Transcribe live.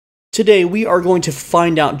Today we are going to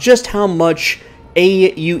find out just how much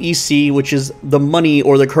AUEC, which is the money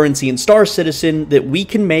or the currency in Star Citizen, that we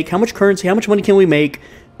can make. How much currency, how much money can we make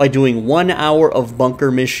by doing 1 hour of bunker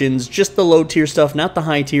missions, just the low tier stuff, not the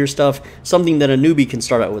high tier stuff, something that a newbie can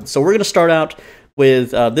start out with. So we're going to start out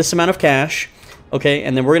with this amount of cash, okay,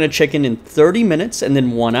 and then we're going to check in 30 minutes and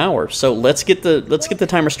then 1 hour. So let's get the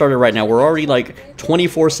timer started right now. We're already like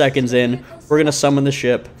 24 seconds in. We're going to summon the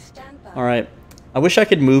ship. All right. I wish I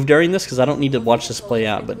could move during this because I don't need to watch this play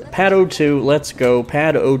out. But pad 02, let's go.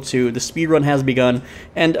 Pad 02, the speedrun has begun.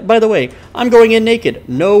 And by the way, I'm going in naked.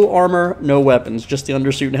 No armor, no weapons, just the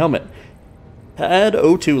undersuit and helmet. Pad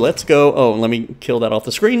 02, let's go. Oh, let me kill that off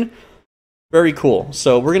the screen. Very cool.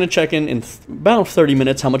 So we're going to check in about 30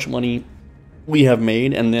 minutes how much money we have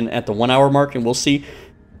made. And then at the 1 hour mark, and we'll see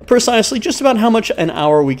precisely just about how much an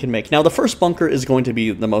hour we can make. Now, the first bunker is going to be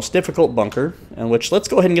the most difficult bunker, in which let's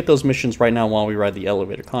go ahead and get those missions right now while we ride the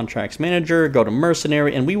elevator. Contracts manager, go to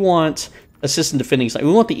mercenary, and we want assistant defending site.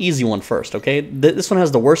 We want the easy one first, okay? This one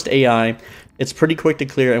has the worst AI. It's pretty quick to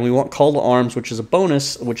clear, and we want call to arms, which is a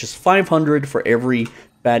bonus, which is 500 for every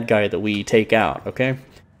bad guy that we take out, okay?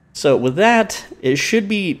 So with that, it should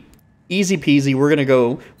be easy peasy. We're gonna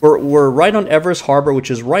go. We're right on Everest Harbor,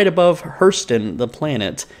 which is right above Hurston, the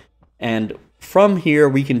planet, and from here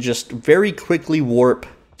we can just very quickly warp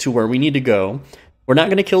to where we need to go. We're not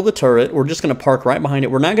gonna kill the turret. We're just gonna park right behind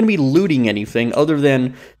it. We're not gonna be looting anything other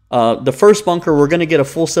than the first bunker. We're gonna get a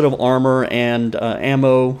full set of armor and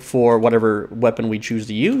ammo for whatever weapon we choose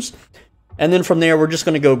to use. And then from there, we're just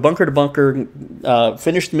going to go bunker to bunker,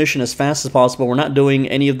 finish the mission as fast as possible. We're not doing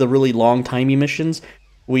any of the really long, timey missions.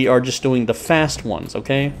 We are just doing the fast ones,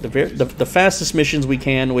 okay? The fastest missions we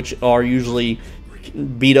can, which are usually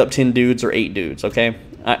beat up 10 dudes or 8 dudes, okay?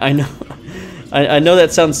 I know I know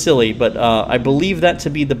that sounds silly, but I believe that to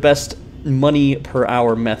be the best money per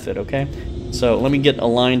hour method, okay? So let me get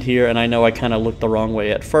aligned here, and I know I kind of looked the wrong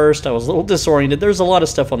way at first. I was a little disoriented. There's a lot of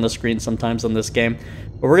stuff on the screen sometimes on this game.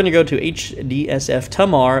 But we're going to go to HDSF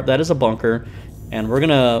Tamar. That is a bunker. And we're going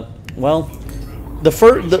to, well,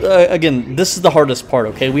 again, this is the hardest part,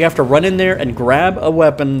 okay? We have to run in there and grab a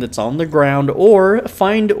weapon that's on the ground or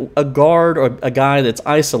find a guard or a guy that's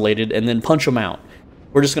isolated and then punch him out.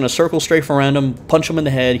 We're just going to circle strafe around him, punch him in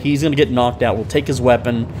the head. He's going to get knocked out. We'll take his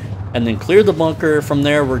weapon and then clear the bunker. From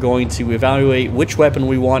there, we're going to evaluate which weapon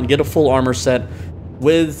we want, get a full armor set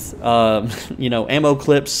with, you know, ammo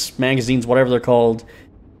clips, magazines, whatever they're called.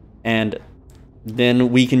 And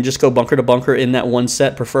then we can just go bunker to bunker in that one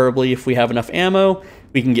set, preferably if we have enough ammo.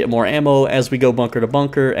 We can get more ammo as we go bunker to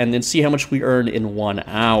bunker and then see how much we earn in 1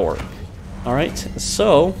 hour. All right,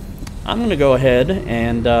 so I'm going to go ahead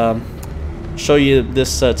and show you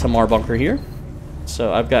this Tamar bunker here.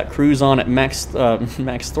 So I've got cruise on at max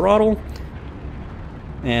throttle.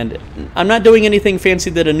 And I'm not doing anything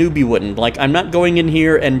fancy that a newbie wouldn't. Like, I'm not going in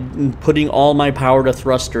here and putting all my power to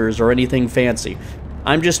thrusters or anything fancy.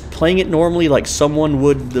 I'm just playing it normally like someone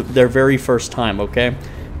would their very first time, okay?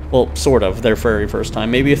 Well, sort of, their very first time.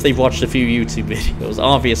 Maybe if they've watched a few YouTube videos.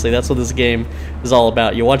 Obviously, that's what this game is all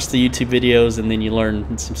about. You watch the YouTube videos and then you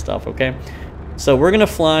learn some stuff, okay? So we're going to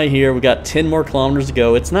fly here. We got 10 more kilometers to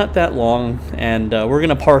go. It's not that long, and we're going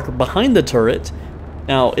to park behind the turret.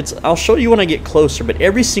 Now, I'll show you when I get closer, but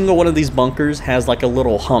every single one of these bunkers has like a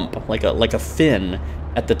little hump, like a fin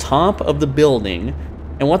at the top of the building.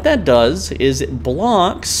 And what that does is it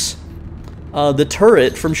blocks the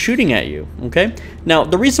turret from shooting at you, okay? Now,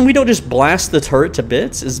 the reason we don't just blast the turret to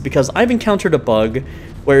bits is because I've encountered a bug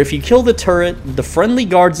where if you kill the turret, the friendly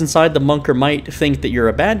guards inside the bunker might think that you're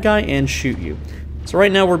a bad guy and shoot you. So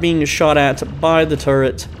right now we're being shot at by the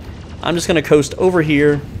turret. I'm just going to coast over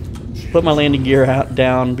here, put my landing gear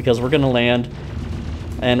down because we're going to land.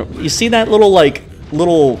 And you see that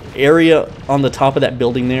little area on the top of that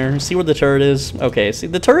building there? See where the turret is? Okay, see,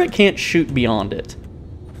 the turret can't shoot beyond it.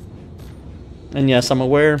 And yes, I'm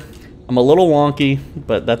aware I'm a little wonky,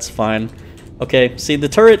 but that's fine. Okay, see, the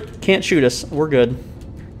turret can't shoot us. We're good.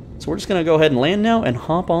 So we're just going to go ahead and land now and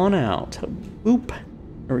hop on out. Boop.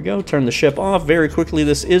 There we go. Turn the ship off very quickly.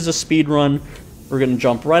 This is a speed run. We're going to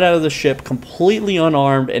jump right out of the ship completely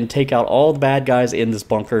unarmed and take out all the bad guys in this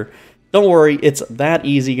bunker. Don't worry, it's that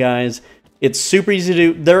easy, guys. It's super easy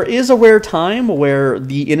to do. There is a rare time where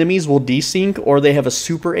the enemies will desync or they have a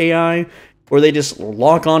super AI where they just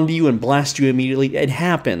lock onto you and blast you immediately. It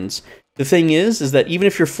happens. The thing is that even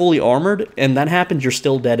if you're fully armored and that happens, you're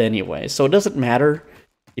still dead anyway. So it doesn't matter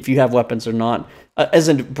if you have weapons or not. As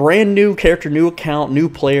a brand new character, new account, new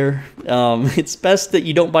player, it's best that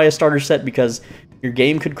you don't buy a starter set because your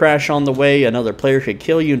game could crash on the way, another player could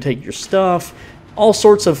kill you and take your stuff. All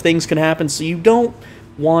sorts of things can happen, so you don't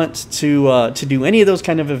want to do any of those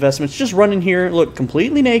kind of investments, just run in here, look,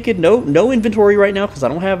 completely naked, no inventory right now because I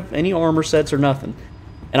don't have any armor sets or nothing.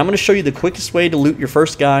 And I'm going to show you the quickest way to loot your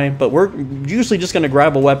first guy, but we're usually just going to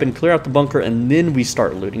grab a weapon, clear out the bunker, and then we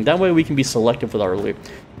start looting. That way we can be selective with our loot.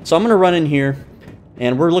 So I'm going to run in here,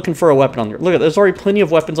 and we're looking for a weapon on there. Look, there's already plenty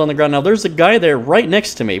of weapons on the ground. Now, there's a guy there right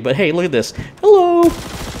next to me, but hey, look at this. Hello!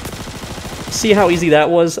 See how easy that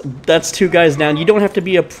was? That's 2 guys down. You don't have to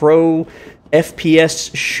be a pro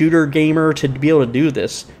FPS shooter gamer to be able to do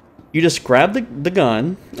this. You just grab the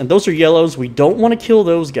gun, and those are yellows. We don't want to kill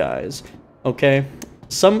those guys, okay?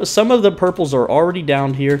 Some of the purples are already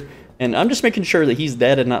down here, and I'm just making sure that he's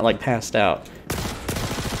dead and not like passed out.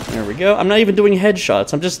 There we go. I'm not even doing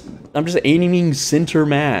headshots. I'm just aiming center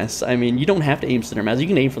mass. I mean, you don't have to aim center mass. You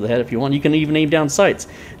can aim for the head if you want. You can even aim down sights.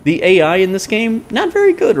 The AI in this game, not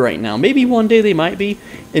very good right now. Maybe one day they might be.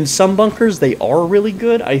 In some bunkers, they are really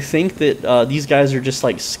good. I think that these guys are just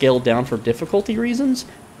like scaled down for difficulty reasons.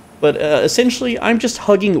 But essentially, I'm just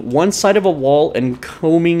hugging one side of a wall and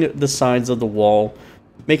combing the sides of the wall,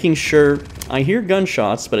 making sure I hear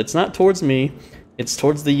gunshots, but it's not towards me. It's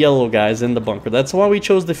towards the yellow guys in the bunker. That's why we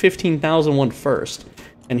chose the 15,000 one first.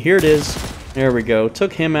 And here it is. There we go.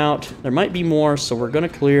 Took him out. There might be more, so we're going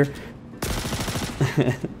to clear.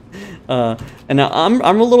 And now I'm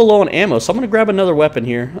a little low on ammo, so I'm going to grab another weapon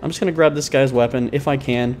here. I'm just going to grab this guy's weapon if I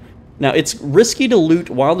can. Now, it's risky to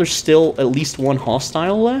loot while there's still at least one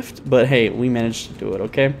hostile left, but hey, we managed to do it,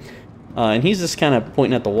 okay? And he's just kind of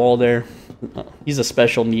pointing at the wall there. He's a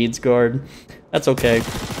special needs guard. That's okay.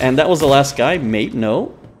 And that was the last guy, mate.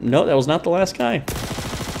 No, that was not the last guy.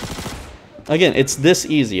 Again, it's this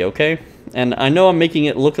easy, okay? And I know I'm making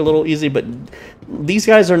it look a little easy, but these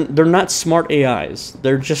guys they're not smart AIs.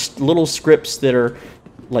 They're just little scripts that are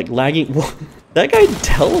like lagging. That guy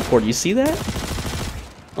teleported, you see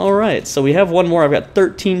that? Alright, so we have one more. I've got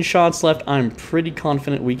 13 shots left. I'm pretty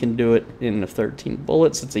confident we can do it in 13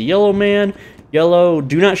 bullets. It's a yellow man. Yellow,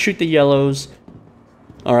 do not shoot the yellows.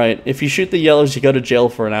 Alright, if you shoot the yellows, you go to jail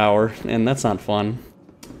for an hour, and that's not fun.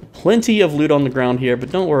 Plenty of loot on the ground here,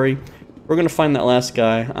 but don't worry. We're going to find that last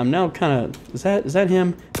guy. I'm now kind of... Is that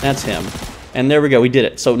him? That's him. And there we go, we did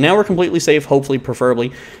it. So now we're completely safe, hopefully,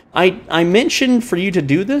 preferably. I mentioned for you to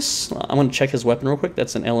do this. I'm going to check his weapon real quick.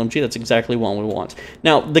 That's an LMG. That's exactly what we want.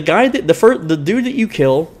 Now, the guy that... The dude that you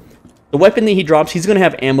kill... The weapon that he drops, he's going to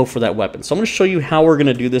have ammo for that weapon. So I'm going to show you how we're going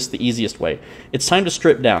to do this the easiest way. It's time to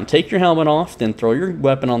strip down. Take your helmet off, then throw your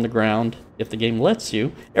weapon on the ground, if the game lets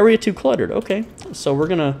you. Area 2 cluttered. Okay, so we're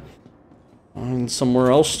going to find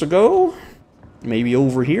somewhere else to go. Maybe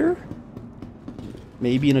over here.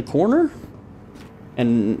 Maybe in a corner.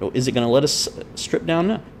 And is it going to let us strip down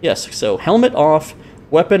now? Yes, so helmet off,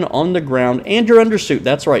 weapon on the ground, and your undersuit.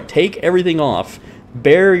 That's right, take everything off.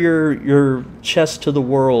 Bare your chest to the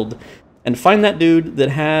world. And find that dude that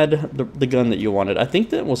had the gun that you wanted. I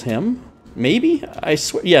think that was him. Maybe? I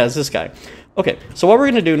swear. Yeah, it's this guy. Okay, so what we're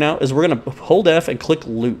going to do now is we're going to hold F and click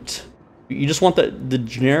loot. You just want the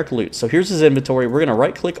generic loot. So here's his inventory. We're going to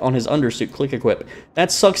right-click on his undersuit, click equip.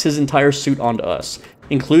 That sucks his entire suit onto us,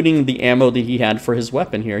 including the ammo that he had for his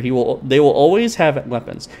weapon here. They will always have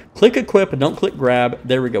weapons. Click equip, don't click grab.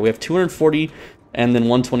 There we go. We have 240 and then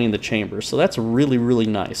 120 in the chamber. So that's really, really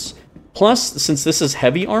nice. Plus, since this is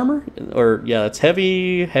heavy armor, or yeah, it's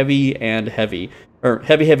heavy, heavy, and heavy. Or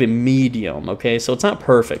heavy, heavy, medium, okay? So it's not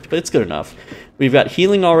perfect, but it's good enough. We've got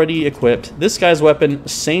healing already equipped. This guy's weapon,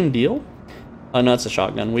 same deal. No, it's a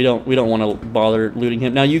shotgun. We don't want to bother looting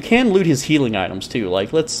him. Now, you can loot his healing items, too.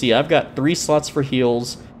 Like, let's see. I've got 3 slots for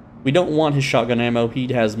heals. We don't want his shotgun ammo.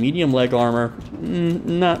 He has medium leg armor.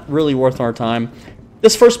 Not really worth our time.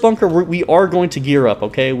 This first bunker, we are going to gear up,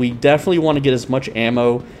 okay? We definitely want to get as much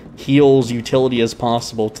ammo, heals, utility as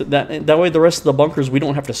possible. That way, the rest of the bunkers, we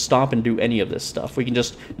don't have to stop and do any of this stuff. We can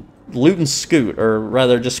just loot and scoot, or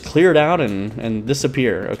rather, just clear it out and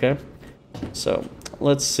disappear, okay? So,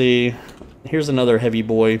 let's see. Here's another heavy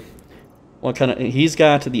boy. What kind of? He's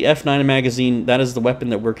got the F9 magazine. That is the weapon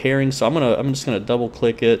that we're carrying. So I'm just gonna double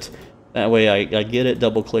click it. That way I get it.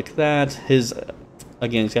 Double click that.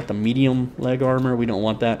 Again, he's got the medium leg armor. We don't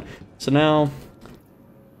want that. So now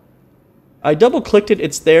I double clicked it.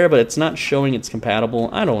 It's there, but it's not showing it's compatible.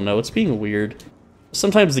 I don't know. It's being weird.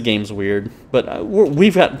 Sometimes the game's weird, but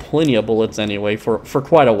we've got plenty of bullets anyway for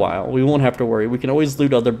quite a while. We won't have to worry. We can always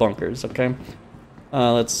loot other bunkers. Okay.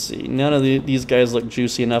 Let's see. None of these guys look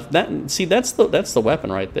juicy enough. That's the weapon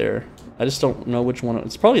right there. I just don't know which one.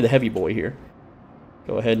 It's probably the heavy boy here.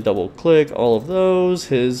 Go ahead and double click all of those.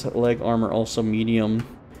 His leg armor also medium.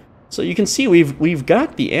 So you can see we've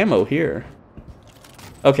got the ammo here.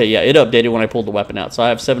 Okay, yeah, it updated when I pulled the weapon out, so I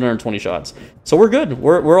have 720 shots. So we're good.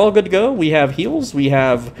 We're all good to go. We have heals, we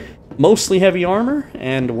have mostly heavy armor,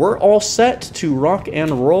 and we're all set to rock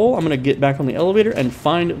and roll. I'm going to get back on the elevator and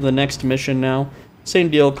find the next mission now. Same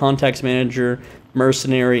deal, contacts manager,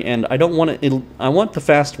 mercenary, and I don't want to... I want the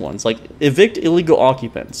fast ones, like evict illegal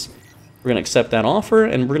occupants. We're going to accept that offer,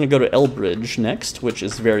 and we're going to go to Elbridge next, which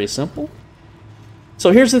is very simple.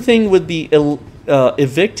 So here's the thing with the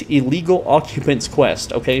evict illegal occupants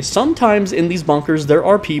quest, okay? Sometimes in these bunkers, there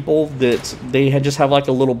are people that they just have like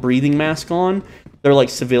a little breathing mask on. They're like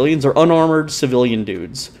civilians or unarmored civilian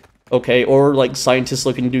dudes, okay? Or like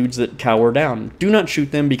scientist-looking dudes that cower down. Do not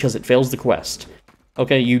shoot them because it fails the quest.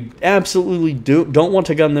 Okay, you absolutely don't want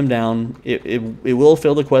to gun them down. It will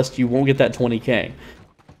fail the quest. You won't get that 20k.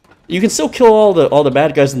 You can still kill all the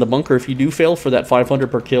bad guys in the bunker if you do fail for that 500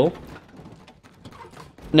 per kill.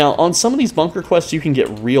 Now, on some of these bunker quests, you can get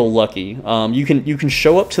real lucky. You can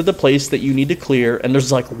show up to the place that you need to clear, and there's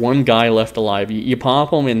like one guy left alive. You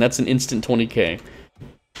pop him, and that's an instant 20k.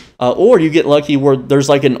 Or you get lucky where there's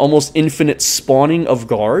like an almost infinite spawning of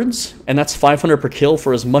guards, and that's 500 per kill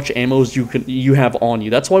for as much ammo as you have on you.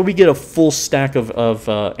 That's why we get a full stack of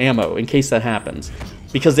ammo in case that happens,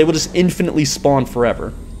 because they will just infinitely spawn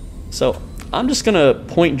forever. So I'm just gonna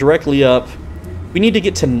point directly up. We need to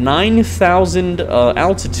get to 9,000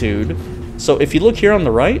 altitude. So if you look here on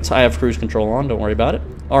the right, I have cruise control on, don't worry about it.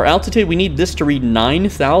 Our altitude, we need this to read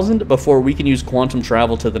 9,000 before we can use quantum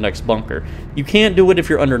travel to the next bunker. You can't do it if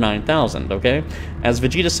you're under 9,000, okay? As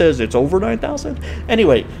Vegeta says, it's over 9,000.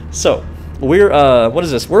 Anyway, so we're, what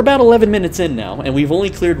is this? We're about 11 minutes in now, and we've only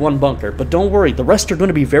cleared one bunker. But don't worry, the rest are going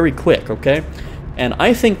to be very quick, okay? And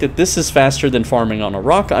I think that this is faster than farming on a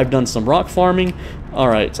rock. I've done some rock farming. All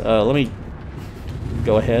right, let me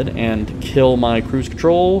go ahead and kill my cruise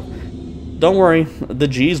control. Don't worry, the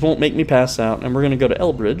G's won't make me pass out, and we're gonna go to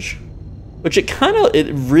Elbridge, which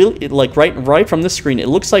like right from this screen, it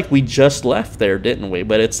looks like we just left there, didn't we?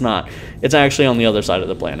 But it's not. It's actually on the other side of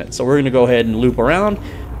the planet. So we're gonna go ahead and loop around.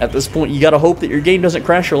 At this point, you gotta hope that your game doesn't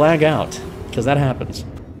crash or lag out, because that happens.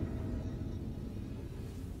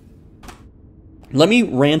 Let me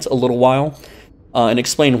rant a little while. And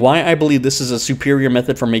explain why I believe this is a superior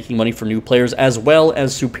method for making money for new players, as well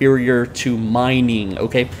as superior to mining,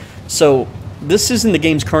 okay? So, this is in the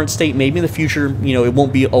game's current state. Maybe in the future, you know, it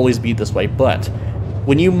won't always be this way, but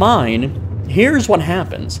when you mine, here's what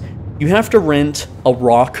happens. You have to rent a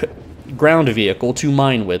rock ground vehicle to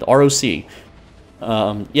mine with, ROC.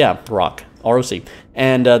 Yeah, rock. ROC,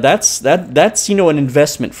 and that's you know, an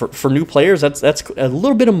investment for new players. That's a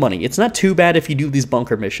little bit of money. It's not too bad if you do these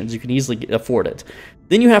bunker missions. You can easily afford it.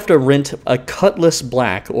 Then you have to rent a Cutlass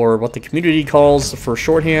Black, or what the community calls for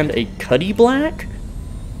shorthand a Cutty Black.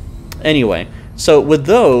 Anyway, so with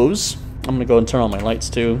those, I'm gonna go and turn on my lights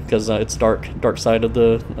too because it's dark side of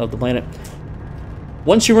the planet.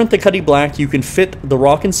 Once you rent the Cutty Black, you can fit the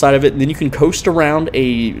rock inside of it, and then you can coast around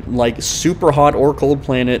a, like, super hot or cold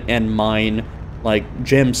planet and mine, like,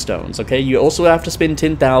 gemstones, okay? You also have to spend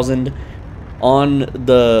 10,000 on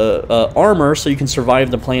the armor so you can survive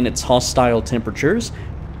the planet's hostile temperatures,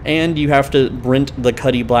 and you have to rent the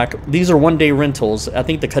Cutty Black. These are one-day rentals. I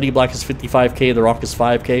think the Cutty Black is 55k, the rock is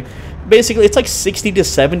 5k. Basically, it's like 60 to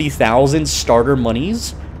 70,000 starter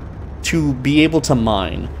monies to be able to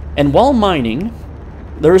mine. And while mining,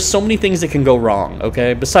 there are so many things that can go wrong,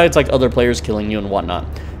 okay? Besides, like, other players killing you and whatnot.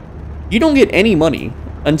 You don't get any money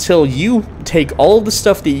until you take all of the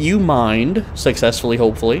stuff that you mined, successfully,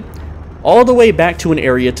 hopefully, all the way back to an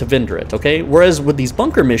area to vendor it, okay? Whereas with these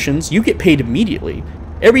bunker missions, you get paid immediately.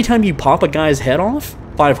 Every time you pop a guy's head off,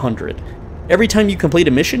 500. Every time you complete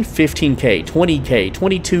a mission, 15k, 20k,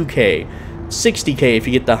 22k, 60k if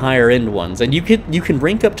you get the higher end ones. And you can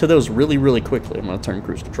rank up to those really, really quickly. I'm going to turn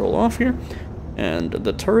cruise control off here. And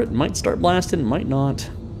the turret might start blasting, might not.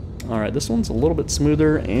 Alright, this one's a little bit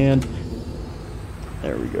smoother, and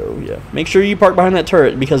there we go, yeah. Make sure you park behind that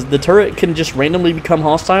turret, because the turret can just randomly become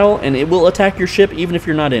hostile, and it will attack your ship even if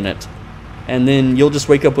you're not in it. And then you'll just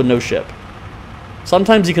wake up with no ship.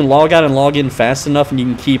 Sometimes you can log out and log in fast enough, and you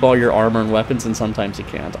can keep all your armor and weapons, and sometimes you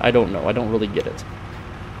can't. I don't know, I don't really get it.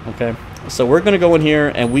 Okay, so we're going to go in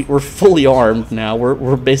here, and we're fully armed now.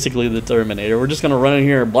 We're basically the Terminator. We're just going to run in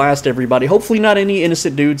here and blast everybody. Hopefully not any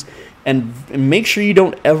innocent dudes, and make sure you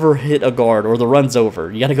don't ever hit a guard or the run's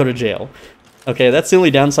over. You got to go to jail. Okay, that's the only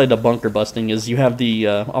downside to bunker busting, is you have the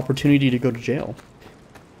opportunity to go to jail.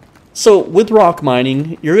 So with rock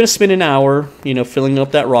mining, you're going to spend an hour, you know, filling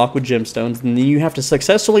up that rock with gemstones, and then you have to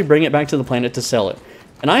successfully bring it back to the planet to sell it.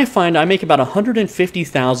 And I find I make about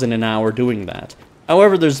 150,000 an hour doing that.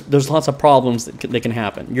 However, there's lots of problems that can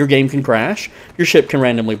happen. Your game can crash, your ship can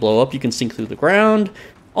randomly blow up, you can sink through the ground,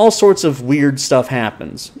 all sorts of weird stuff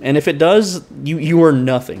happens. And if it does, you are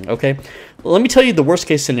nothing, okay? Well, let me tell you the worst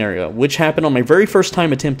case scenario, which happened on my very first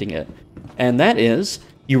time attempting it. And that is,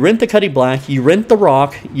 you rent the Cuddy Black, you rent the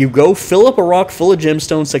rock, you go fill up a rock full of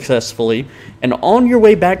gemstones successfully, and on your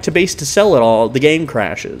way back to base to sell it all, the game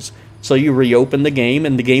crashes. So you reopen the game,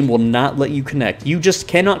 and the game will not let you connect. You just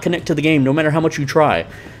cannot connect to the game, no matter how much you try.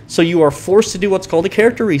 So you are forced to do what's called a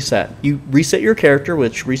character reset. You reset your character,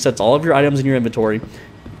 which resets all of your items in your inventory,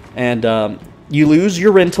 and you lose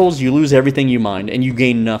your rentals, you lose everything you mined, and you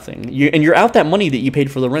gain nothing. And you're out that money that you paid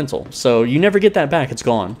for the rental, so you never get that back. It's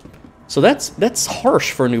gone. So that's harsh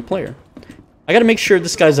for a new player. I got to make sure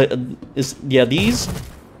this guy's yeah, these.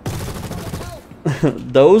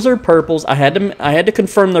 Those are purples. I had to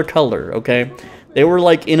confirm their color, okay? They were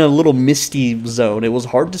like in a little misty zone. It was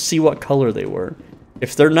hard to see what color they were.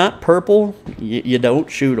 If they're not purple, you don't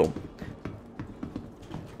shoot them.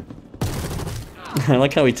 I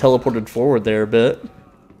like how he teleported forward there a bit.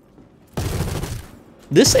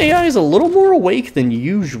 This AI is a little more awake than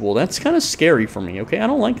usual. That's kind of scary for me, okay? I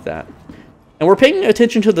don't like that. And we're paying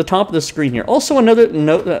attention to the top of the screen here. Also, another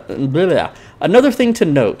thing to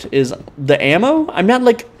note is the ammo. I'm not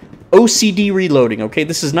like OCD reloading, okay?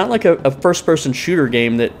 This is not like a first-person shooter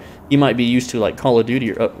game that you might be used to, like Call of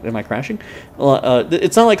Duty. Or, am I crashing?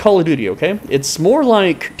 It's not like Call of Duty, okay? It's more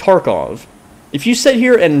like Tarkov. If you sit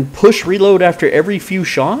here and push reload after every few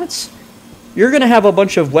shots, you're going to have a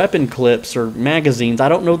bunch of weapon clips or magazines. I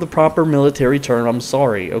don't know the proper military term. I'm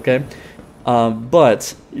sorry, okay?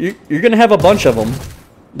 But you're going to have a bunch of them.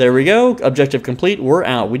 There we go. Objective complete. We're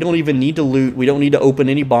out. We don't even need to loot. We don't need to open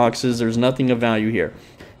any boxes. There's nothing of value here.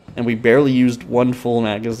 And we barely used one full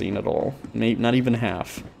magazine at all. Maybe not even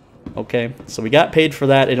half. Okay, so we got paid for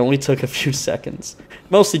that. It only took a few seconds.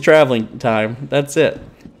 Mostly traveling time. That's it.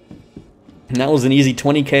 And that was an easy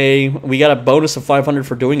 20K. We got a bonus of 500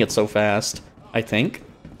 for doing it so fast, I think.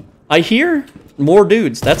 I hear more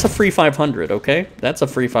dudes. That's a free 500, okay? That's a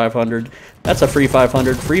free 500. That's a free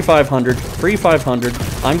 500. Free 500. Free 500.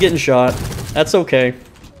 I'm getting shot. That's okay.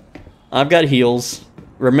 I've got heals.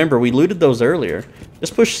 Remember, we looted those earlier.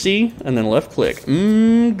 Just push C and then left click.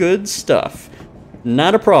 Good stuff.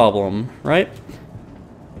 Not a problem, right?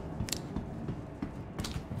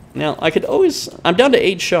 Now, I could always... I'm down to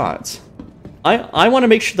 8 shots. I want to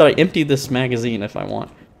make sure that I empty this magazine if I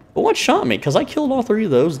want. But what shot me? Because I killed all 3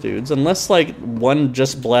 of those dudes. Unless, like, one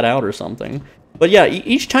just bled out or something. But yeah,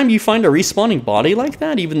 each time you find a respawning body like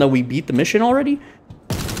that, even though we beat the mission already,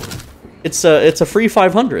 it's a free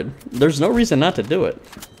 500. There's no reason not to do it.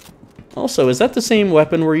 Also, is that the same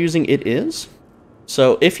weapon we're using? It is.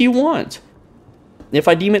 So, if you want, if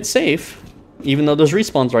I deem it safe, even though there's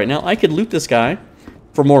respawns right now, I could loot this guy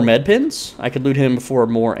for more med pins. I could loot him for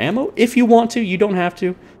more ammo. If you want to, you don't have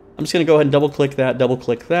to. I'm just going to go ahead and double-click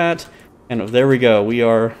that, and there we go.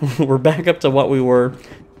 We're back up to what we were,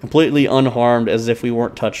 completely unharmed, as if we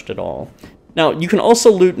weren't touched at all. Now, you can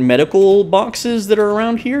also loot medical boxes that are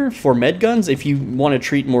around here for med guns if you want to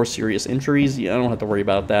treat more serious injuries. Yeah, I don't have to worry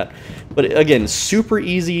about that. But again, super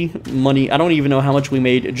easy money. I don't even know how much we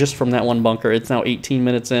made just from that one bunker. It's now 18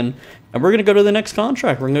 minutes in, and we're going to go to the next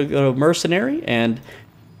contract. We're going to go to Mercenary, and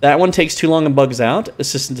that one takes too long and bugs out.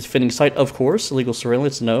 Assistant defending site, of course. Illegal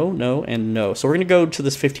surveillance, no, no, and no. So we're going to go to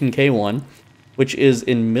this 15K one, which is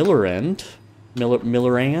in Millerand,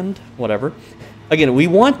 whatever. Again, we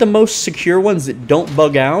want the most secure ones that don't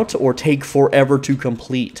bug out or take forever to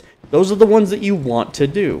complete. Those are the ones that you want to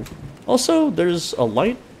do. Also, there's a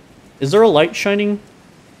light. Is there a light shining?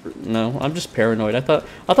 No, I'm just paranoid. I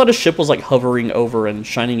thought a ship was like hovering over and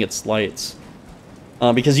shining its lights.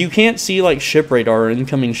 Because you can't see like ship radar or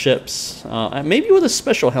incoming ships. Maybe with a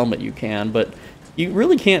special helmet you can, but you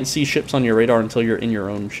really can't see ships on your radar until you're in your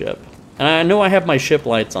own ship. And I know I have my ship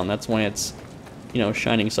lights on. That's why it's, you know,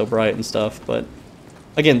 shining so bright and stuff, but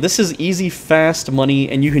again, this is easy, fast money,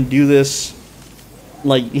 and you can do this,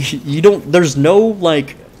 like, there's no,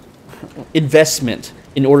 like, investment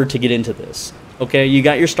in order to get into this, okay? You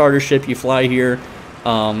got your starter ship, you fly here,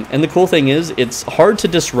 and the cool thing is, it's hard to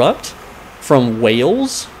disrupt from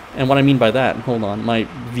whales, and what I mean by that, hold on, my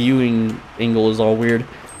viewing angle is all weird.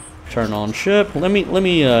 Turn on ship. Let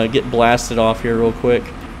me get blasted off here real quick.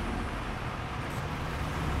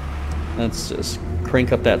 Let's just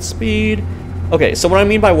crank up that speed. Okay, so what I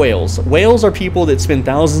mean by whales. Whales are people that spend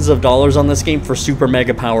thousands of dollars on this game for super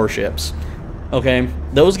mega power ships. Okay?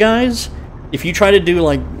 Those guys, if you try to do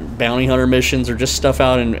like bounty hunter missions or just stuff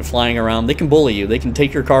out and flying around, they can bully you. They can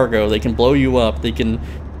take your cargo. They can blow you up. They can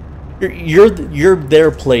You're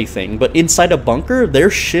their plaything, but inside a bunker, their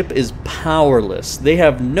ship is powerless. They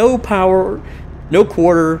have no power, no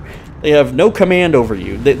quarter. They have no command over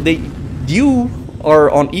you. You are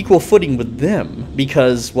on equal footing with them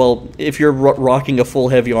because, well, if you're rocking a full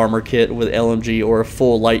heavy armor kit with LMG or a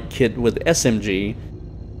full light kit with SMG,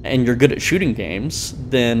 and you're good at shooting games,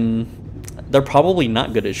 then they're probably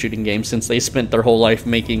not good at shooting games since they spent their whole life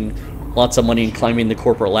making lots of money and climbing the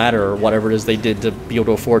corporate ladder or whatever it is they did to be able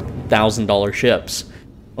to afford $1,000 ships.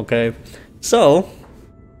 Okay? So,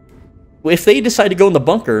 if they decide to go in the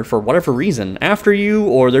bunker for whatever reason after you,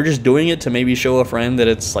 or they're just doing it to maybe show a friend that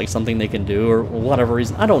it's like something they can do or whatever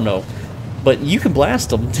reason, I don't know. But you can blast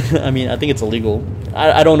them. I mean, I think it's illegal.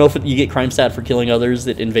 I don't know if you get crime stat for killing others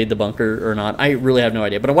that invade the bunker or not. I really have no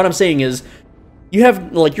idea. But what I'm saying is, you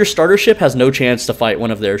have, like, your starter ship has no chance to fight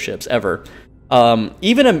one of their ships ever.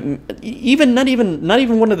 Even not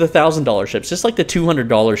even one of the $1,000 ships, just like the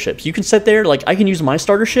 $200 ships. You can sit there, like, I can use my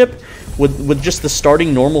starter ship with just the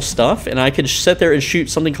starting normal stuff, and I could sit there and shoot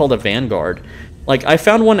something called a Vanguard. Like, I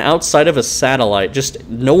found one outside of a satellite, just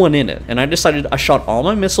no one in it, and I shot all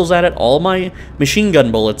my missiles at it, all my machine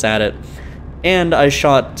gun bullets at it, and I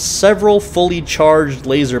shot several fully charged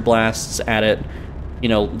laser blasts at it. You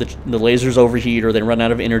know, the lasers overheat or they run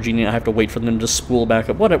out of energy and I have to wait for them to spool back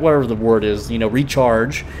up, whatever the word is, you know,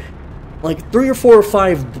 recharge. Like 3 or 4 or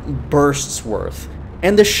 5 bursts worth.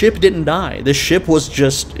 And the ship didn't die. The ship was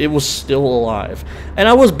just, it was still alive. And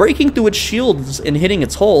I was breaking through its shields and hitting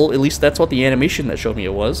its hull, at least that's what the animation that showed me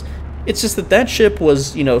it was. It's just that that ship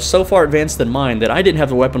was, you know, so far advanced than mine that I didn't have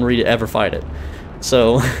the weaponry to ever fight it.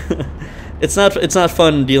 So... It's not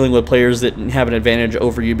fun dealing with players that have an advantage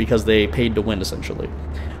over you because they paid to win, essentially.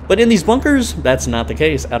 But in these bunkers, that's not the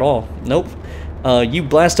case at all. Nope. You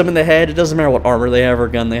blast them in the head, it doesn't matter what armor they have or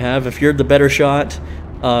gun they have. If you're the better shot,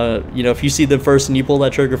 you know, if you see them first and you pull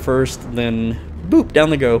that trigger first, then boop, down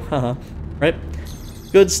they go. Haha. Right?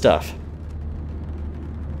 Good stuff.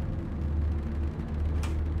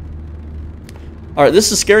 Alright,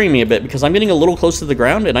 this is scaring me a bit because I'm getting a little close to the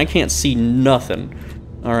ground and I can't see nothing.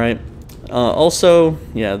 Alright. Also,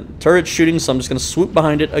 yeah, turret shooting, so I'm just going to swoop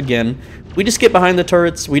behind it again. We just get behind the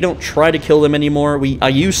turrets. We don't try to kill them anymore. I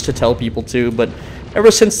used to tell people to, but ever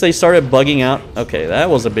since they started bugging out... Okay, that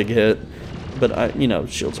was a big hit. But, you know,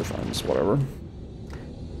 shields are fine, just whatever.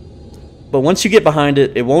 But once you get behind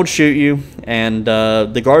it, it won't shoot you, and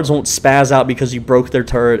the guards won't spaz out because you broke their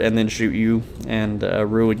turret and then shoot you and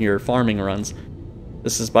ruin your farming runs.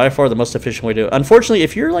 This is by far the most efficient way to do it. Unfortunately,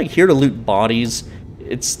 if you're, like, here to loot bodies...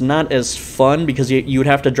 It's not as fun because you would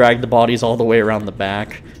have to drag the bodies all the way around the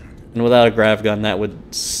back, and without a grav gun that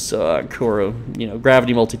would suck, or a, you know,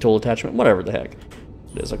 gravity multi-tool attachment, whatever the heck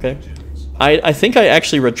it is. Okay, I think I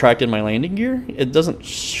actually retracted my landing gear. It doesn't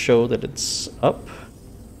show that it's up.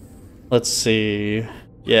 Let's see.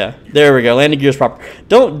 Yeah, there we go. Landing gear is proper.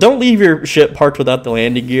 Don't leave your ship parked without the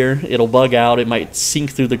landing gear. It'll bug out. It might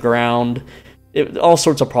sink through the ground. All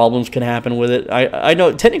sorts of problems can happen with it. I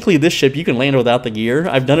know technically this ship you can land without the gear.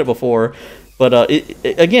 I've done it before, but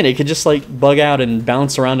again it could just like bug out and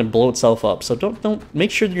bounce around and blow itself up. So don't make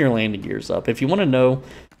sure that your landing gear's up. If you want to know,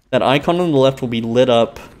 that icon on the left will be lit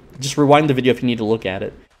up. Just rewind the video if you need to look at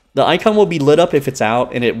it. The icon will be lit up if it's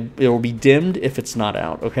out, and it will be dimmed if it's not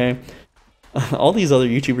out. Okay. All these other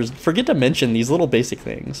YouTubers forget to mention these little basic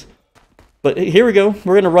things. But here we go.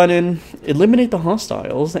 We're going to run in, eliminate the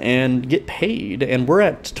hostiles, and get paid. And we're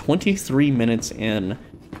at 23 minutes in.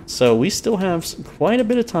 So we still have quite a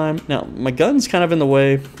bit of time. Now, my gun's kind of in the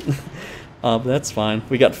way. But that's fine.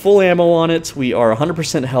 We got full ammo on it. We are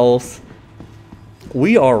 100% health.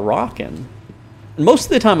 We are rocking. Most of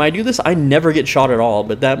the time I do this, I never get shot at all.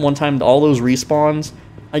 But that one time, all those respawns...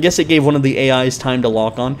 I guess it gave one of the AIs time to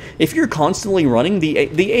lock on. If you're constantly running, the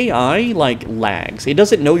AI, like, lags. It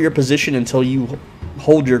doesn't know your position until you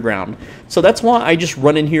hold your ground. So that's why I just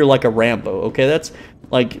run in here like a Rambo, okay? That's,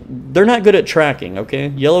 like, they're not good at tracking, okay?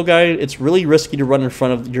 Yellow guy, it's really risky to run in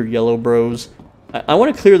front of your yellow bros. I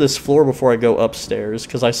want to clear this floor before I go upstairs,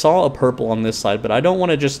 because I saw a purple on this side, but I don't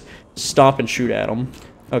want to just stop and shoot at him.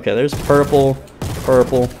 Okay, there's purple.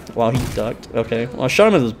 Wow, he ducked. Okay, well, I shot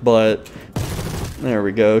him in his butt. There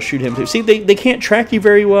we go. Shoot him too. See, they can't track you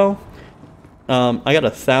very well. I got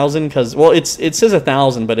 1,000 because, well, it says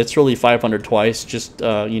 1,000, but it's really 500 twice. Just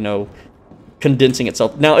you know, condensing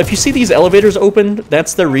itself. Now, if you see these elevators open,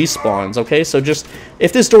 that's their respawns. Okay, so just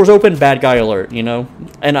if this door's open, bad guy alert. You know,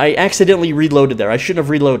 and I accidentally reloaded there. I shouldn't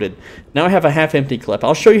have reloaded. Now I have a half-empty clip.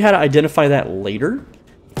 I'll show you how to identify that later.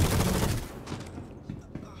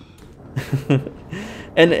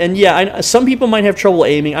 And yeah, some people might have trouble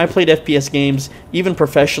aiming. I played FPS games even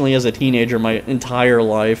professionally as a teenager my entire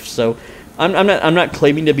life, so I'm not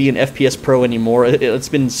claiming to be an FPS pro anymore. It's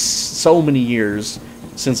been so many years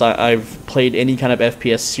since I've played any kind of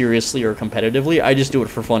FPS seriously or competitively. I just do it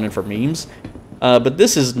for fun and for memes. But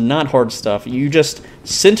this is not hard stuff. You just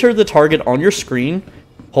center the target on your screen,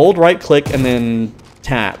 hold right click, and then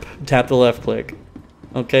tap the left click.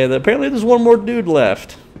 Okay, apparently there's one more dude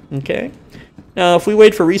left. Okay. Now, if we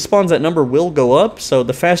wait for respawns, that number will go up, so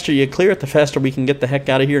the faster you clear it, the faster we can get the heck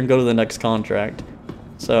out of here and go to the next contract.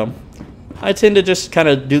 So, I tend to just kind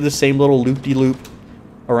of do the same little loop-de-loop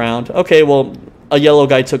around. Okay, well, a yellow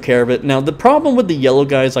guy took care of it. Now, the problem with the yellow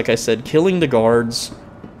guys, like I said, killing the guards.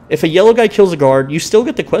 If a yellow guy kills a guard, you still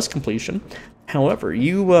get the quest completion. However,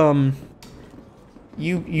 you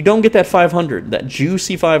don't get that 500, that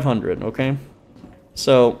juicy 500, okay?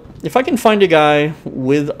 So, if I can find a guy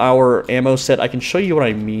with our ammo set, I can show you what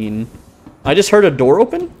I mean. I just heard a door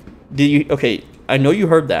open? Okay, I know you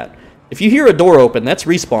heard that. If you hear a door open, that's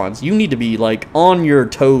respawns. You need to be, like, on your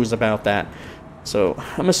toes about that. So,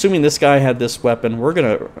 I'm assuming this guy had this weapon. I'm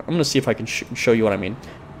gonna see if I can show you what I mean.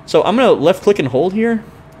 So, I'm gonna left-click and hold here,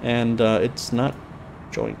 and it's not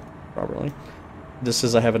showing properly. This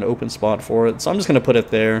says I have an open spot for it, so I'm just gonna put it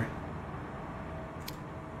there.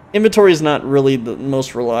 Inventory is not really the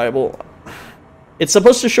most reliable. It's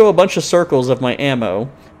supposed to show a bunch of circles of my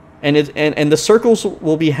ammo, and the circles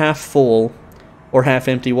will be half full or half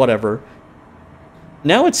empty, whatever.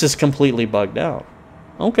 Now it's just completely bugged out.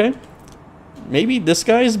 Okay. Maybe this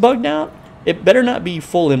guy is bugged out? It better not be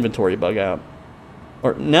full inventory bug out.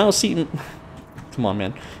 Or now see, come on,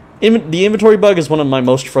 man. The inventory bug is one of my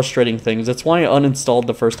most frustrating things. That's why I uninstalled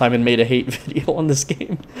the first time and made a hate video on this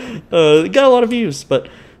game. It got a lot of views, but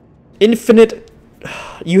infinite,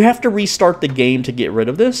 you have to restart the game to get rid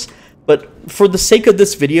of this. But for the sake of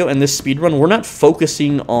this video and this speedrun, we're not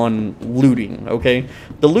focusing on looting, okay?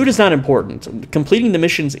 The loot is not important. Completing the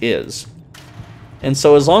missions is. And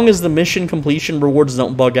so as long as the mission completion rewards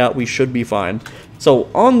don't bug out, we should be fine. So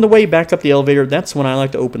on the way back up the elevator, that's when I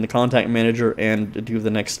like to open the contact manager and do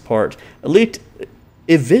the next part.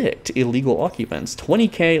 Evict illegal occupants.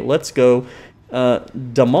 20k, let's go.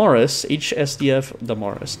 Damaris, HSDF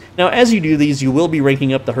Damaris. Now, as you do these, you will be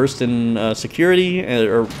ranking up the Hurston security,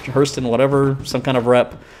 or Hurston whatever, some kind of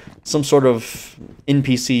rep, some sort of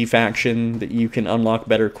NPC faction that you can unlock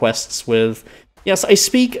better quests with. Yes,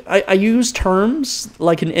 I use terms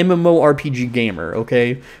like an MMORPG gamer,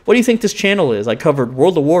 okay? What do you think this channel is? I covered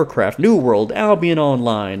World of Warcraft, New World, Albion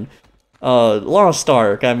Online, Lost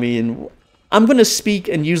Ark. I mean, I'm going to speak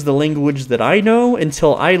and use the language that I know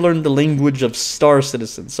until I learn the language of Star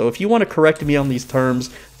Citizen. So if you want to correct me on these terms,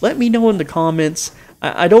 let me know in the comments.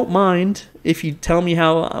 I don't mind if you tell me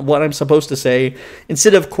what I'm supposed to say.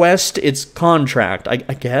 Instead of quest, it's contract, I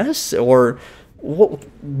guess, or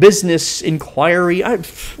business inquiry.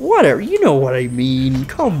 Whatever, you know what I mean.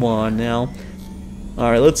 Come on now.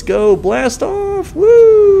 All right, let's go. Blast off.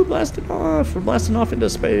 Woo! Blast it off. We're blasting off into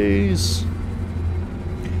space.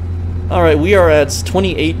 Alright, we are at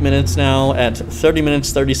 28 minutes now. At 30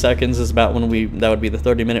 minutes, 30 seconds is about when that would be the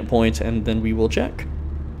 30-minute point, and then we will check.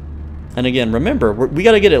 And again, remember, we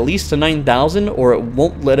got to get at least to 9,000 or it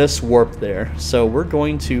won't let us warp there. So we're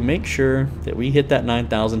going to make sure that we hit that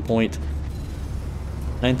 9,000 point.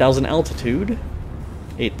 9,000 altitude.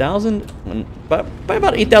 8,000. By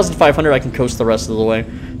about 8,500 I can coast the rest of the way.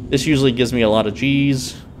 This usually gives me a lot of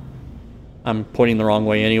G's. I'm pointing the wrong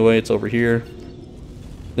way anyway, it's over here.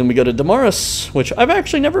 Then we go to Damaris, which I've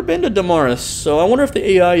actually never been to Damaris, so I wonder if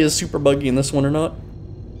the AI is super buggy in this one or not.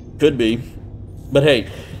 Could be. But hey,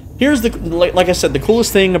 here's like I said, the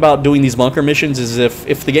coolest thing about doing these bunker missions is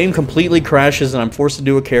if the game completely crashes and I'm forced to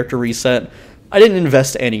do a character reset, I didn't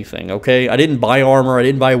invest anything, okay? I didn't buy armor, I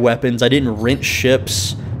didn't buy weapons, I didn't rent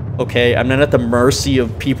ships, okay? I'm not at the mercy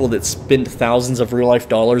of people that spend thousands of real-life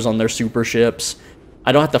dollars on their super ships.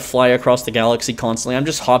 I don't have to fly across the galaxy constantly. I'm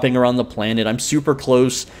just hopping around the planet. I'm super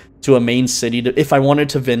close to a main city if I wanted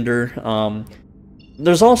to vendor.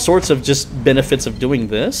 There's all sorts of just benefits of doing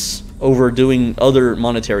this over doing other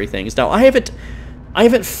monetary things. Now, I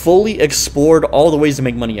haven't fully explored all the ways to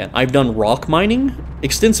make money yet. I've done rock mining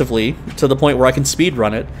extensively to the point where I can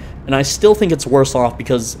speedrun it, and I still think it's worse off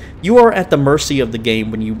because you are at the mercy of the game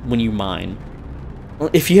when you mine.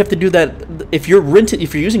 If you have to do that, if you're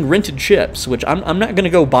using rented chips, which I'm not gonna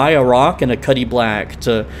go buy a rock and a Cuddy Black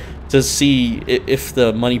to see if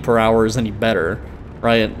the money per hour is any better,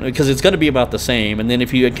 right? Because it's gonna be about the same. And then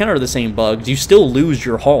if you encounter the same bugs, you still lose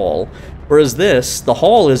your haul. Whereas this, the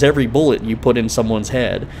haul is every bullet you put in someone's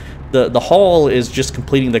head. The haul is just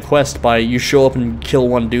completing the quest by you show up and kill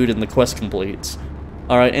one dude and the quest completes.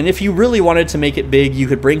 Alright, and if you really wanted to make it big, you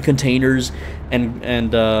could bring containers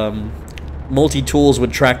and multi-tools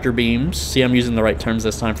with tractor beams. See, I'm using the right terms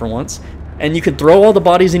this time for once. And you could throw all the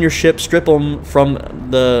bodies in your ship, strip them from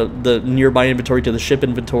the nearby inventory to the ship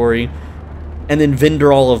inventory, and then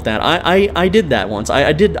vendor all of that. I did that once.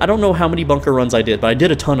 I don't know how many bunker runs I did, but I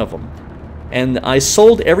did a ton of them. And I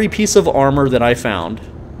sold every piece of armor that I found.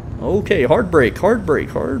 Okay, hard break, hard break,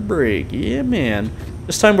 hard break. Yeah, man.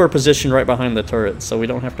 This time we're positioned right behind the turret, so we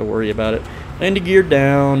don't have to worry about it. Landing gear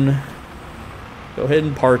down. Go ahead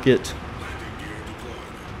and park it.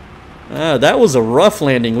 Ah, that was a rough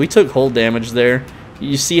landing. We took hull damage there.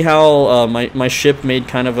 You see how my ship made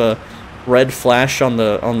kind of a red flash on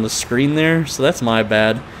the screen there? So that's my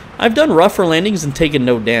bad. I've done rougher landings and taken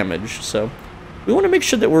no damage, so we want to make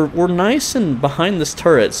sure that we're nice and behind this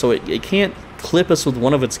turret so it can't clip us with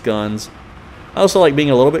one of its guns. I also like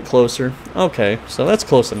being a little bit closer. Okay, so that's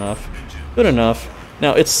close enough. Good enough.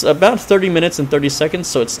 Now, it's about 30 minutes and 30 seconds,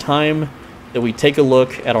 so it's time that we take a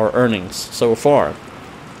look at our earnings so far.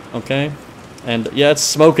 Okay? And, yeah, it's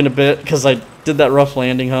smoking a bit because I did that rough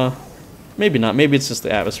landing, huh? Maybe not. Maybe it's just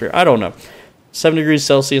the atmosphere. I don't know. 7 degrees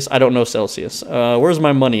Celsius. I don't know Celsius. Where's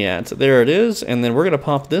my money at? There it is. And then we're going to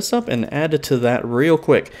pop this up and add it to that real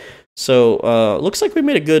quick. So, looks like we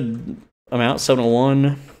made a good amount.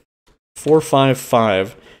 701,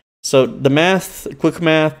 455. So the math, quick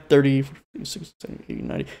math, 30, 60, 70, 80,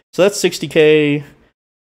 90. So that's 60K.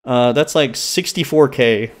 That's like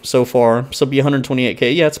 64K so far. So it'll be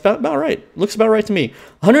 128K. Yeah, it's about right. Looks about right to me.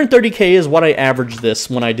 130K is what I averaged this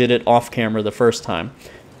when I did it off camera the first time.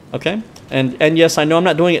 Okay? And yes, I know I'm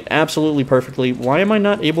not doing it absolutely perfectly. Why am I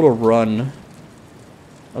not able to run?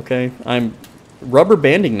 Okay, I'm rubber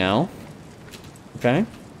banding now. Okay?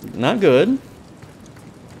 Not good.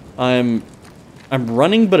 I'm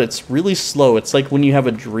running, but it's really slow. It's like when you have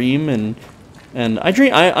a dream and I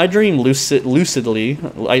dream lucidly.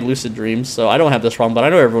 I lucid dream, so I don't have this problem, but I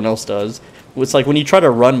know everyone else does. It's like when you try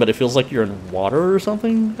to run, but it feels like you're in water or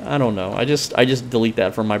something. I don't know. I just delete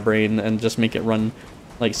that from my brain and just make it run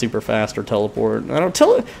like super fast or teleport. I don't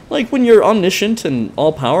tell it like when you're omniscient and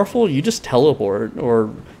all powerful, you just teleport,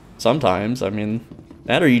 or sometimes, I mean,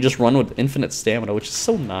 that or you just run with infinite stamina, which is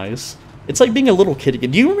so nice. It's like being a little kid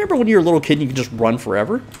again. Do you remember when you were a little kid and you could just run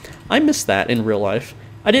forever? I miss that in real life.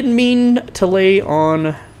 I didn't mean to lay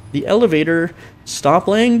on the elevator. Stop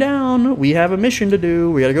laying down. We have a mission to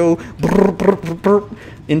do. We gotta go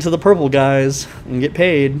into the purple, guys, and get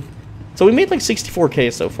paid. So we made like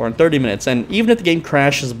 64K so far in 30 minutes, and even if the game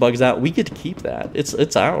crashes, bugs out, we get to keep that.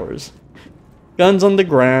 It's ours. Guns on the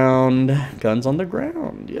ground. Guns on the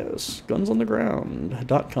ground. Yes,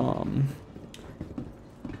 gunsontheground.com.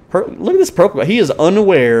 Look at this purple guy. He is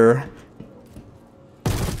unaware.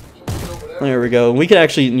 There we go. We could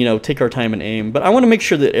actually, you know, take our time and aim. But I want to make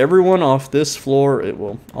sure that everyone off this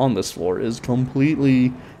floor, on this floor, is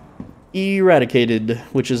completely eradicated,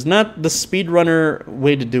 which is not the speedrunner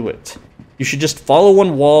way to do it. You should just follow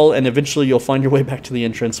one wall, and eventually you'll find your way back to the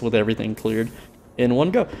entrance with everything cleared in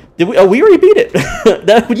one go. Did we? Oh, we already beat it.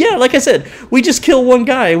 Yeah, like I said, we just killed one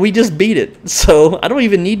guy. We just beat it. So I don't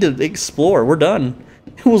even need to explore. We're done.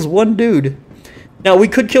 It was one dude. Now, we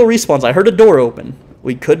could kill respawns. I heard a door open.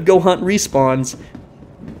 We could go hunt respawns.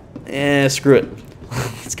 Screw it.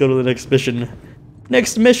 Let's go to the next mission.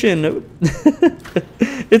 Next mission!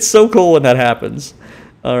 It's so cool when that happens.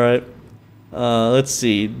 Alright. Let's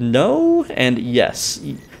see. No and yes.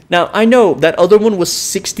 Now, I know that other one was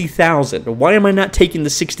 60,000. Why am I not taking the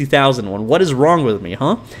 60,000 one? What is wrong with me,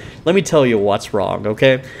 huh? Let me tell you what's wrong,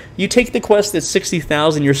 okay? You take the quest that's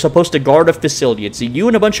 60,000, you're supposed to guard a facility. It's you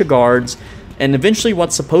and a bunch of guards, and eventually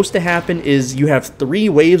what's supposed to happen is you have 3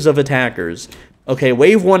 waves of attackers. Okay,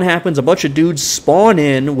 wave 1 happens, a bunch of dudes spawn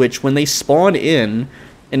in, which when they spawn in,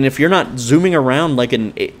 and if you're not zooming around like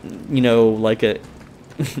an, you know, like a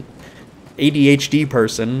ADHD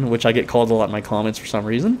person, which I get called a lot in my comments for some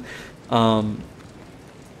reason,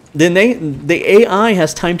 then the AI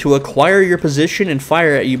has time to acquire your position and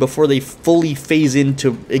fire at you before they fully phase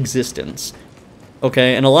into existence.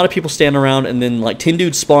 Okay, and a lot of people stand around and then like 10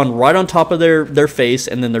 dudes spawn right on top of their face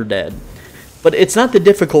and then they're dead. But it's not the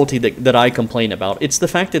difficulty that I complain about. It's the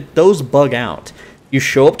fact that those bug out. You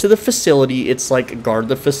show up to the facility, it's like guard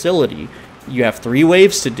the facility. You have 3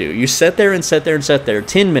 waves to do. You sit there and sit there and sit there.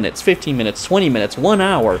 10 minutes, 15 minutes, 20 minutes, 1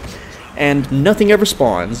 hour. And nothing ever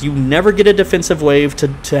spawns. You never get a defensive wave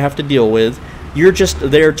to have to deal with. You're just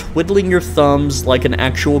there twiddling your thumbs like an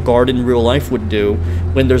actual guard in real life would do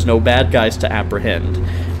when there's no bad guys to apprehend.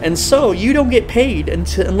 And so you don't get paid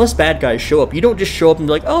unless bad guys show up. You don't just show up and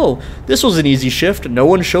be like, oh, this was an easy shift. No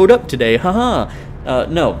one showed up today. Haha.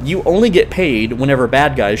 No, you only get paid whenever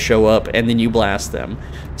bad guys show up and then you blast them.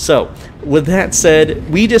 So, with that said,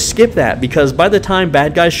 we just skip that because by the time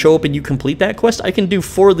bad guys show up and you complete that quest, I can do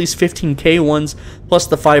 4 of these 15k ones plus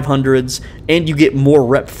the 500s, and you get more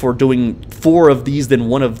rep for doing 4 of these than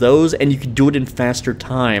 1 of those, and you can do it in faster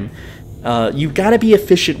time. You gotta be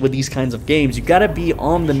efficient with these kinds of games. You gotta be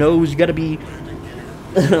on the nose. You gotta be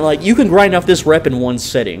like, you can grind off this rep in 1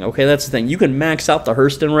 setting. Okay, that's the thing. You can max out the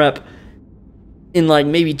Hurston rep in like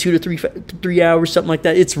maybe 2 to 3 hours, something like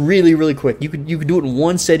that. It's really, really quick. You could do it in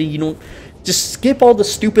 1 setting. You don't just skip all the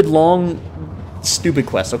stupid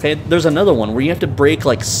quests. Okay, there's another one where you have to break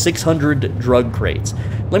like 600 drug crates.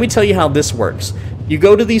 Let me tell you how this works. You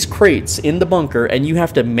go to these crates in the bunker and you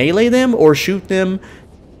have to melee them or shoot them,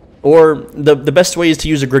 or the best way is to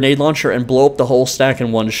use a grenade launcher and blow up the whole stack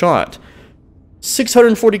in 1 shot.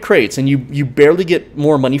 640 crates, and you barely get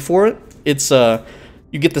more money for it. It's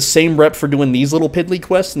you get the same rep for doing these little piddly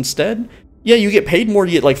quests instead. Yeah, you get paid more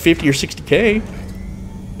to get like 50 or 60k,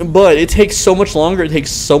 but it takes so much longer, it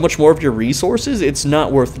takes so much more of your resources, it's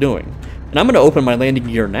not worth doing. And I'm going to open my landing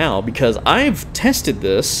gear now because I've tested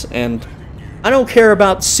this, and I don't care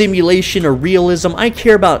about simulation or realism. I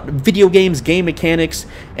care about video games, game mechanics,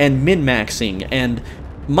 and min-maxing, and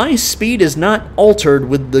my speed is not altered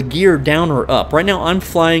with the gear down or up. Right now I'm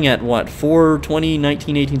flying at what, 420,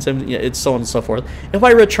 19, 18, 17, yeah, it's so on and so forth. If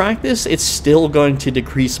I retract this, it's still going to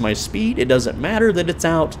decrease my speed. It doesn't matter that it's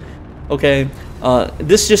out. Okay,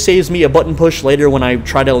 this just saves me a button push later when I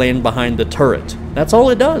try to land behind the turret. That's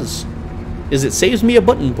all it does, is it saves me a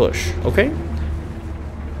button push. Okay,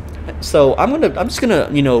 so I'm just gonna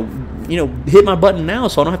hit my button now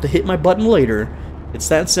so I don't have to hit my button later. It's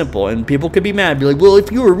that simple, and people could be mad, be like, well,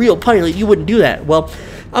 if you were a real pilot, you wouldn't do that. Well,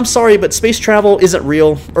 I'm sorry, but space travel isn't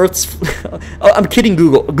real. Earth's... I'm kidding,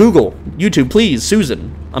 Google, YouTube, please,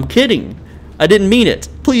 Susan. I'm kidding. I didn't mean it.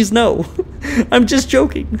 Please, no. I'm just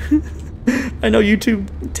joking. I know YouTube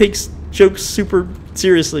takes jokes super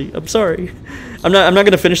seriously. I'm sorry. I'm not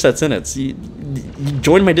going to finish that sentence. You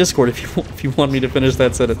join my Discord if you want me to finish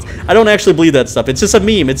that sentence. I don't actually believe that stuff. It's just a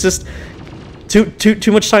meme. It's just...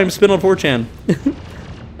 Too much time spent on 4chan.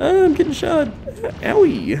 I'm getting shot.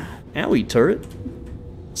 Owie. Owie, turret.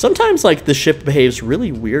 Sometimes, like, the ship behaves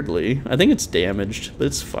really weirdly. I think it's damaged, but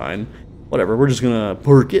it's fine. Whatever, we're just gonna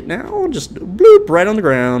park it now. Just bloop right on the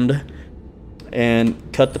ground. And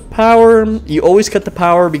cut the power. You always cut the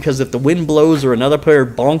power because if the wind blows or another player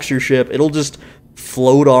bonks your ship, it'll just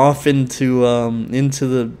float off into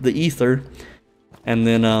the ether. And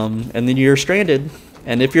then you're stranded.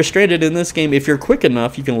 And if you're stranded in this game, if you're quick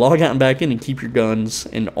enough, you can log out and back in and keep your guns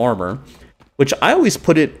and armor, which I always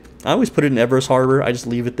put it in Everest Harbor. I just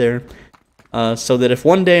leave it there, so that if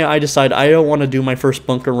one day I decide I don't want to do my first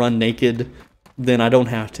bunker run naked, then I don't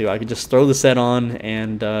have to. I can just throw the set on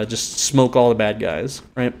and just smoke all the bad guys,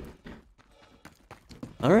 right?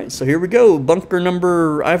 All right, so here we go. Bunker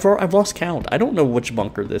number, I've lost count. I don't know which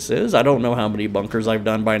bunker this is. I don't know how many bunkers I've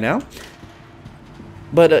done by now.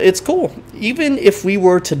 But it's cool. Even if we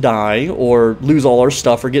were to die or lose all our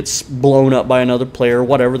stuff or get blown up by another player,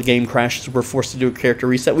 whatever, the game crashes, we're forced to do a character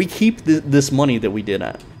reset, we keep this money that we did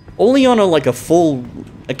at. Only on a full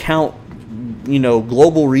account,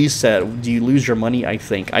 global reset do you lose your money, I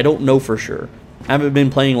think. I don't know for sure. I haven't been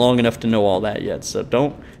playing long enough to know all that yet, so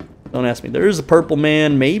don't ask me. There is a purple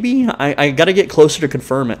man, maybe? I gotta get closer to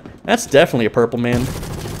confirm it. That's definitely a purple man.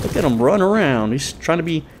 Look at him run around. He's trying to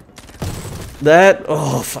be...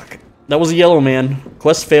 oh, fuck. That was a yellow man.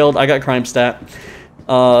 Quest failed. I got crime stat.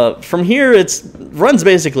 From here, run's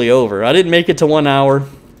basically over. I didn't make it to 1 hour.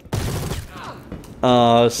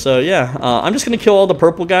 So, yeah. I'm just going to kill all the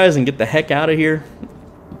purple guys and get the heck out of here.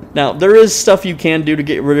 Now, there is stuff you can do to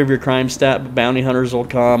get rid of your crime stat. Bounty hunters will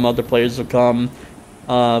come. Other players will come.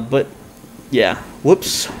 But, yeah.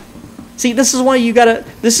 Whoops. See, this is why you gotta...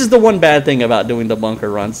 This is the one bad thing about doing the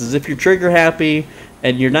bunker runs, is if you're trigger happy...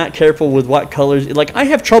 and you're not careful with what colors, like I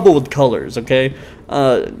have trouble with colors, okay?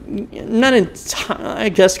 I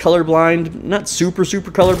guess colorblind, not super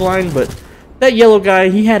colorblind, but that yellow guy,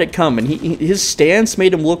 he had it coming. His stance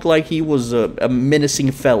made him look like he was a menacing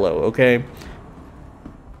fellow, okay?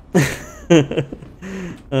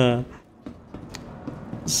 Yeah,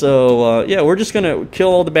 we're just gonna kill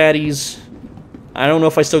all the baddies. I don't know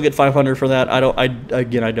if I still get 500 for that.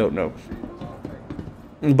 Again, I don't know.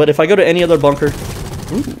 But if I go to any other bunker...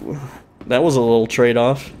 Ooh, that was a little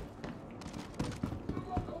trade-off.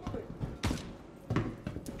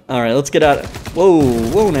 Alright, let's get out.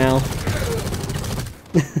 Whoa now.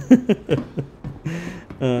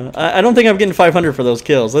 I don't think I'm getting 500 for those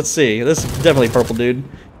kills. Let's see. This is definitely purple, dude.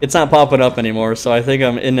 It's not popping up anymore, so I think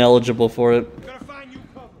I'm ineligible for it.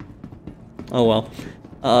 Oh well.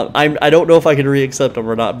 I don't know if I can re-accept them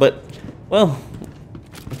or not, but, well,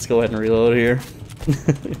 let's go ahead and reload here.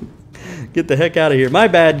 Get the heck out of here. My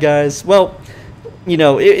bad, guys. Well, you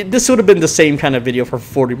know, this would have been the same kind of video for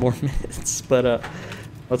 40 more minutes, but,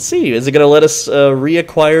 let's see. Is it going to let us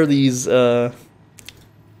reacquire these,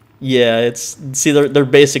 yeah, see, they're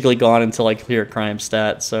basically gone until I clear crime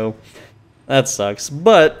stat, so that sucks.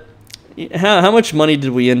 But how much money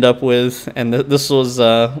did we end up with? And this was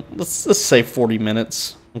let's say 40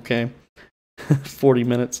 minutes, okay? 40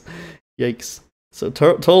 minutes, yikes. So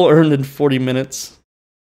total earned in 40 minutes.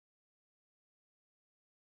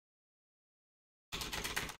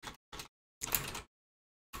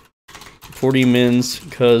 $40 mins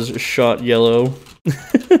because shot yellow.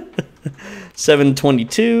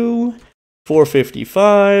 722,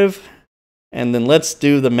 455, and then let's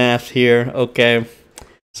do the math here. Okay,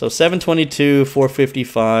 so 722,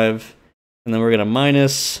 455, and then we're gonna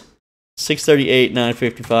minus 638,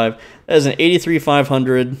 955. That is an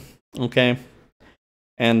 83,500. Okay,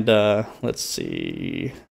 and let's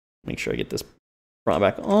see. Make sure I get this brought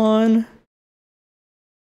back on.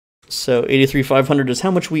 So 83,500 is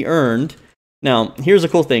how much we earned. Now, here's a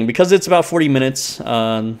cool thing. Because it's about 40 minutes,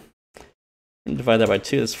 divide that by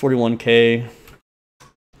 2, that's 41K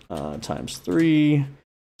times 3.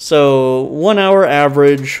 So 1 hour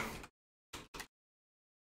average,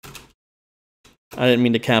 I didn't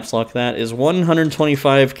mean to caps lock that, is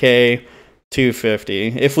 125K 250.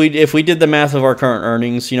 If we did the math of our current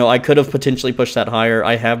earnings, you know, I could have potentially pushed that higher.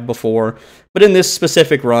 I have before. But in this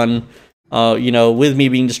specific run, you know, with me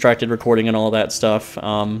being distracted recording and all that stuff,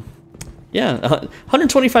 yeah,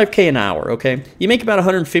 125K an hour, okay? You make about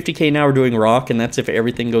 150K an hour doing rock, and that's if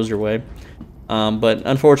everything goes your way. But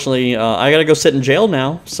unfortunately, I gotta go sit in jail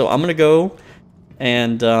now, so I'm gonna go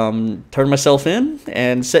and turn myself in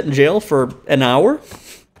and sit in jail for an hour,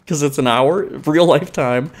 because it's an hour, real life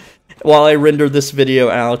time, while I render this video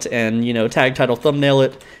out and, you know, tag, title, thumbnail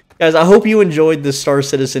it. Guys, I hope you enjoyed this Star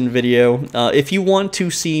Citizen video. If you want to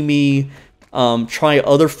see me try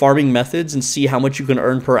other farming methods and see how much you can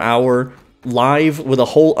earn per hour live with a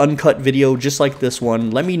whole uncut video just like this one,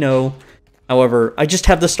 let me know. However, I just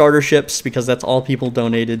have the starter ships because that's all people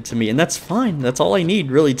donated to me, and that's fine. That's all I need,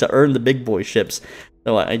 really, to earn the big boy ships.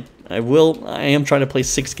 So I am trying to play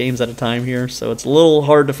 6 games at a time here, so it's a little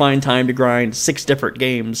hard to find time to grind 6 different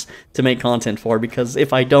games to make content for, because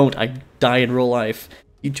if I don't, I die in real life.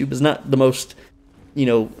 YouTube is not the most, you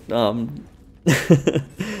know,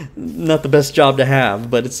 not the best job to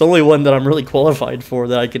have, but it's the only one that I'm really qualified for,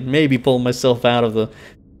 that I could maybe pull myself out of the,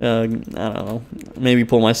 I don't know, maybe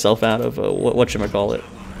pull myself out of, whatchamacallit,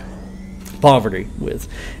 poverty with.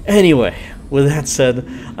 Anyway, with that said,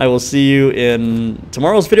 I will see you in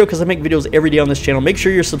tomorrow's video, because I make videos every day on this channel. Make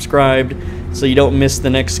sure you're subscribed so you don't miss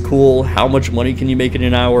the next cool how much money can you make in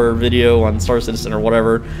an hour video on Star Citizen or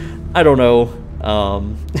whatever. I don't know.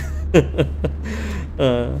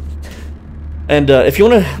 And if you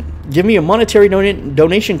want to give me a monetary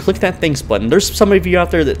donation, click that thanks button. There's some of you out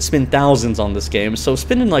there that spend thousands on this game, so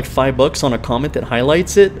spending like $5 on a comment that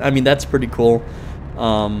highlights it, I mean, that's pretty cool.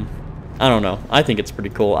 I don't know. I think it's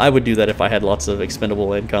pretty cool. I would do that if I had lots of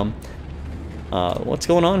expendable income. What's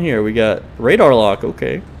going on here? We got radar lock.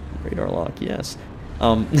 Okay, radar lock. Yes.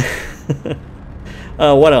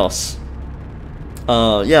 What else?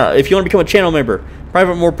 Yeah, if you want to become a channel member,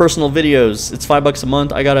 private, more personal videos, it's $5 a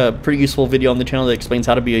month. I got a pretty useful video on the channel that explains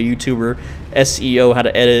how to be a YouTuber, SEO, how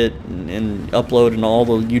to edit and upload, and all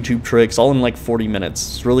the YouTube tricks, all in like 40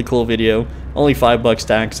 minutes. It's a really cool video. Only $5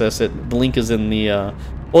 to access it. The link is in the,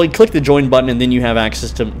 well, you click the join button and then you have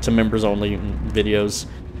access to members-only videos.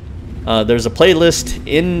 There's a playlist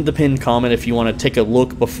in the pinned comment if you want to take a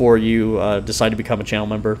look before you decide to become a channel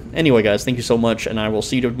member. Anyway, guys, thank you so much, and I will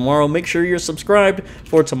see you tomorrow. Make sure you're subscribed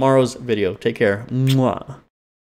for tomorrow's video. Take care. Mwah.